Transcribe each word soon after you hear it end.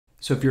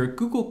So if you're a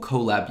Google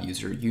Colab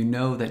user, you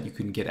know that you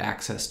can get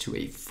access to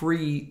a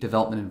free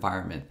development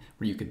environment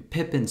where you can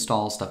pip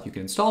install stuff, you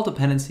can install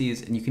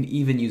dependencies, and you can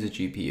even use a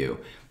GPU.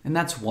 And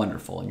that's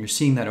wonderful. And you're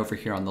seeing that over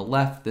here on the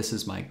left. This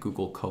is my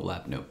Google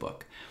Colab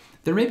Notebook.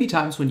 There may be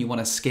times when you want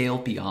to scale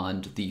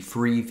beyond the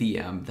free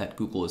VM that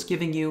Google is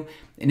giving you.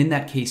 And in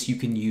that case, you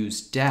can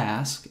use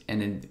Dask.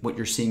 And in what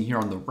you're seeing here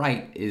on the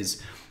right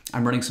is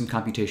I'm running some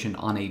computation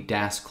on a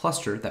Dask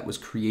cluster that was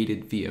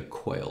created via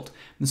Coiled.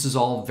 This is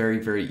all very,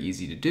 very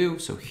easy to do.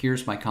 So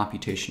here's my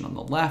computation on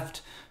the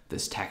left,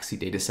 this taxi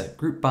dataset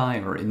group by,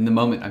 or in the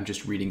moment, I'm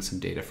just reading some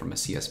data from a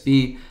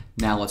CSV.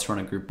 Now let's run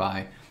a group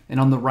by. And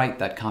on the right,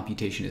 that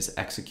computation is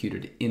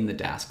executed in the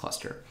Dask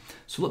cluster.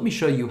 So let me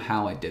show you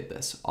how I did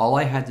this. All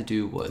I had to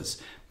do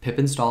was pip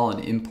install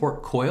and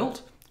import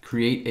Coiled,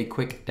 create a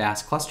quick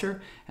Dask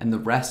cluster, and the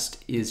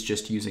rest is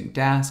just using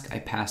Dask. I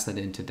pass that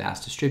into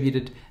Dask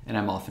distributed, and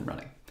I'm off and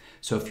running.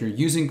 So if you're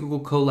using Google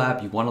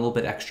Colab, you want a little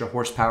bit extra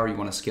horsepower, you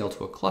want to scale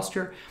to a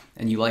cluster,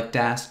 and you like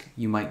Dask,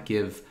 you might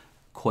give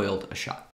Coiled a shot.